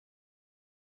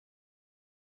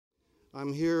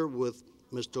I'm here with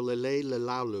Mr. Lelei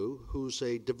LeLaulu, who's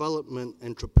a development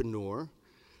entrepreneur.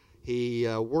 He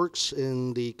works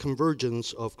in the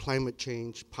convergence of climate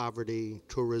change, poverty,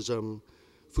 tourism,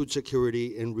 food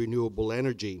security, and renewable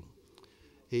energy.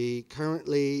 He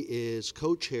currently is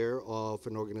co-chair of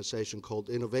an organization called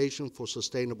Innovation for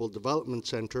Sustainable Development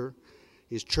Center.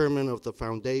 He's chairman of the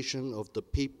Foundation of the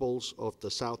Peoples of the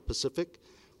South Pacific,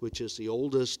 which is the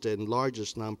oldest and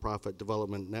largest nonprofit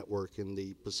development network in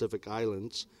the Pacific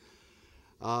Islands.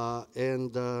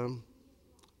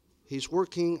 He's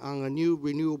working on a new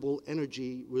renewable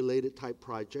energy related type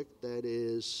project that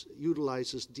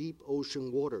utilizes deep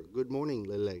ocean water. Good morning,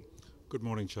 Lelei. Good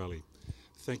morning, Charlie.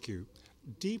 Thank you.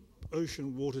 Deep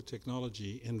ocean water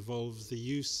technology involves the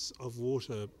use of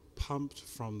water pumped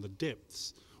from the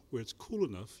depths where it's cool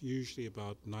enough, usually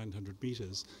about 900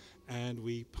 meters, and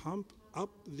we pump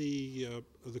up the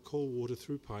cold water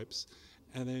through pipes,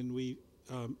 and then we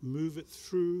move it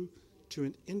through to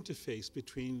an interface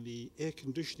between the air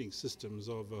conditioning systems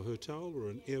of a hotel or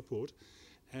an airport,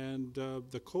 and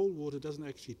the cold water doesn't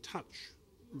actually touch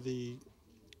the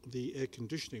air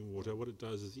conditioning water. What it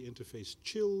does is the interface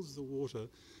chills the water,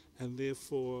 and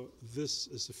therefore this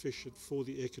is sufficient for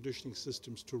the air conditioning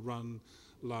systems to run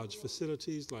large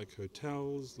facilities like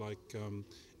hotels, like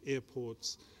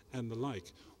airports and the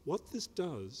like. What this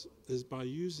does is, by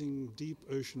using deep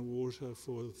ocean water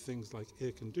for things like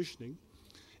air conditioning,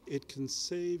 it can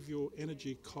save your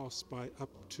energy costs by up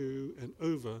to and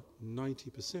over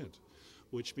 90%,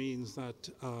 which means that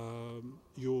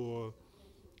your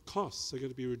costs are going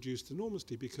to be reduced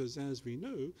enormously, because as we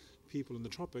know, people in the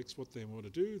tropics, what they want to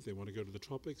do, they want to go to the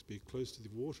tropics, be close to the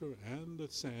water and the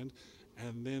sand,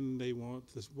 and then they want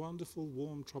this wonderful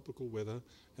warm tropical weather,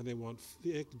 and they want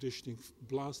the air conditioning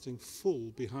blasting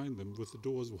full behind them with the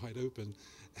doors wide open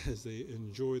as they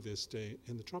enjoy their stay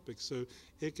in the tropics. So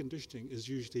air conditioning is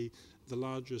usually the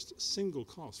largest single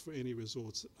cost for any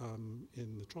resorts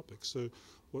in the tropics. So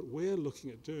what we're looking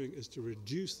at doing is to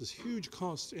reduce this huge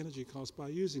energy cost, by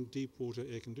using deep water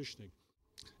air conditioning.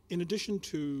 In addition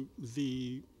to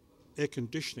the air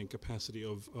conditioning capacity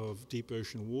of deep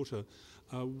ocean water,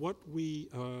 what we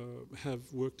have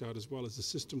worked out as well is a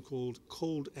system called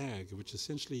cold ag, which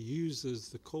essentially uses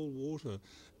the cold water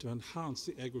to enhance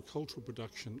the agricultural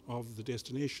production of the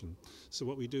destination. So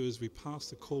what we do is we pass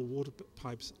the cold water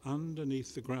pipes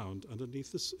underneath the ground,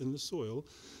 in the soil,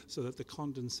 so that the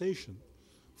condensation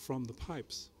from the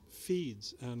pipes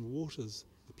feeds and waters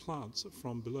the plants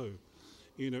from below.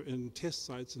 You know, in test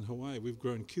sites in Hawaii, we've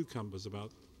grown cucumbers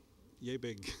about yay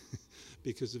big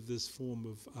because of this form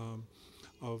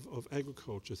of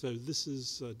agriculture. So this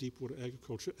is deep water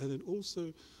agriculture. And then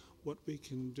also what we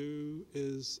can do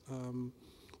is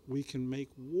we can make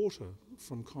water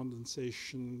from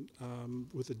condensation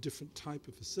with a different type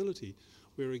of facility,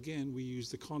 where again we use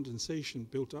the condensation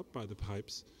built up by the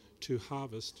pipes to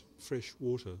harvest fresh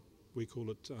water. We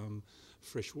call it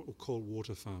cold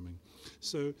water farming.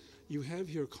 So you have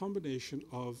here a combination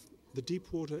of the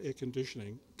deep water air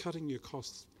conditioning, cutting your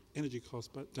energy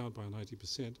costs down by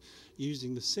 90%,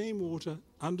 using the same water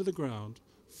under the ground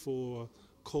for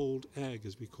cold ag,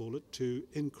 as we call it, to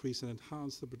increase and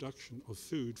enhance the production of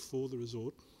food for the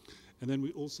resort. And then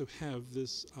we also have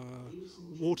this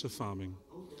water farming.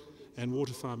 And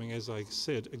water farming, as I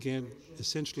said, again,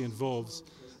 essentially involves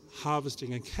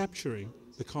harvesting and capturing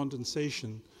the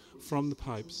condensation from the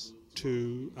pipes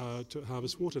to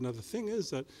harvest water. Now the thing is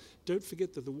that, don't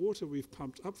forget that the water we've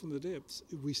pumped up from the depths,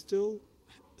 it's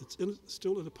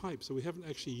still in a pipe, so we haven't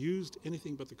actually used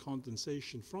anything but the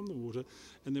condensation from the water,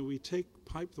 and then we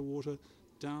pipe the water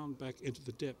down back into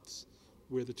the depths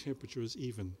where the temperature is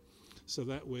even. So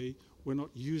that way we're not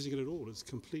using it at all, it's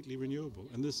completely renewable,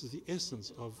 and this is the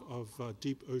essence of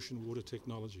deep ocean water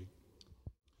technology.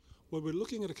 Well, we're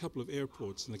looking at a couple of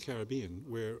airports in the Caribbean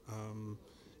where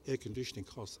air conditioning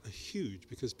costs are huge,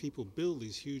 because people build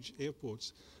these huge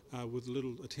airports with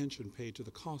little attention paid to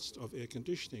the cost of air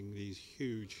conditioning these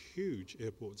huge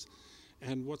airports.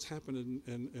 And what's happened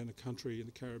in a country in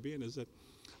the Caribbean is that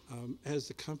as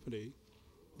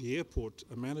the airport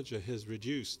manager has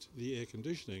reduced the air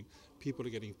conditioning, people are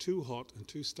getting too hot and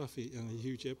too stuffy in the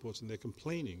huge airports, and they're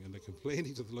complaining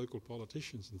to the local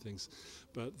politicians and things.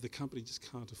 But the company just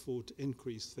can't afford to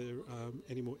increase their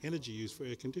any more energy use for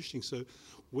air conditioning. So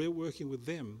we're working with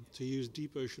them to use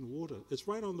deep ocean water. It's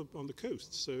right on the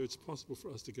coast, so it's possible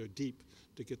for us to go deep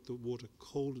to get the water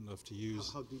cold enough to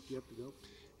use. How deep do you have to go?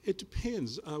 It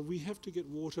depends. We have to get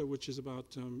water which is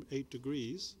about 8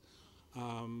 degrees.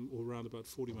 or around about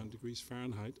 41 degrees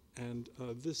Fahrenheit. And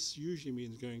this usually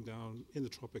means going down in the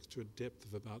tropics to a depth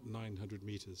of about 900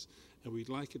 meters. And we'd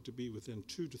like it to be within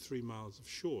 2 to 3 miles of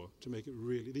shore to make it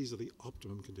really, these are the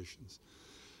optimum conditions.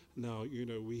 Now, you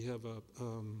know, we have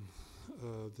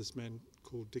this man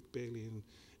called Dick Bailey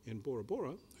in Bora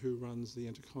Bora who runs the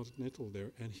Intercontinental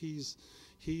there, and he's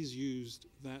used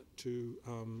that to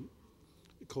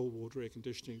cold water air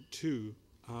conditioning to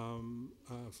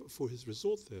for his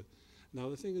resort there. Now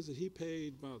the thing is that he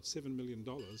paid about $7 million,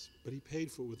 but he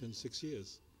paid for it within 6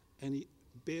 years, and he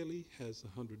barely has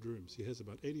 100 rooms. He has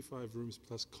about 85 rooms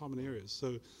plus common areas.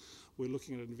 So we're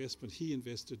looking at an investment. He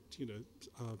invested, you know,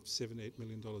 $7-8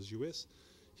 million US.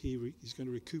 He's going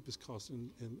to recoup his cost in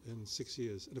 6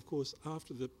 years. And of course,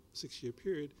 after the 6-year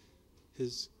period,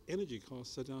 his energy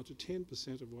costs are down to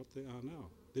 10% of what they are now.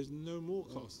 There's no more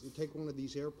costs. You take one of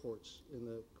these airports in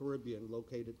the Caribbean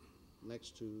located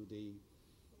next to the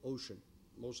ocean,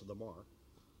 most of them are.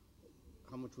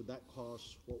 How much would that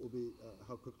cost? What would be?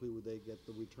 How quickly would they get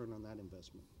the return on that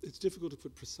investment? It's difficult to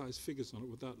put precise figures on it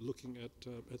without looking at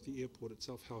the airport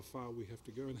itself, how far we have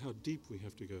to go and how deep we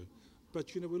have to go.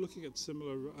 But you know, we're looking at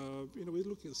similar. We're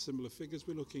looking at similar figures.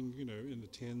 We're looking, you know, in the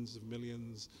tens of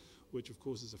millions, which of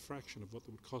course is a fraction of what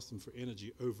it would cost them for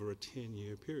energy over a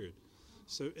 10-year period.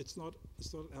 So it's not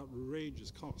an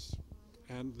outrageous cost.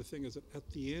 And the thing is that at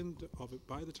the end of it,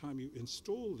 by the time you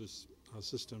install this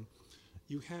system,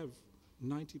 you have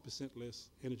 90%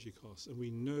 less energy costs. And we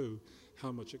know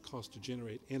how much it costs to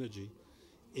generate energy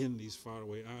in these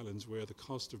faraway islands, where the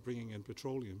cost of bringing in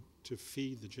petroleum to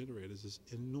feed the generators is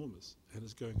enormous and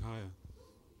is going higher.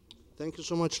 Thank you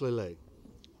so much, Lelei.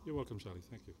 You're welcome, Charlie.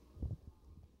 Thank you.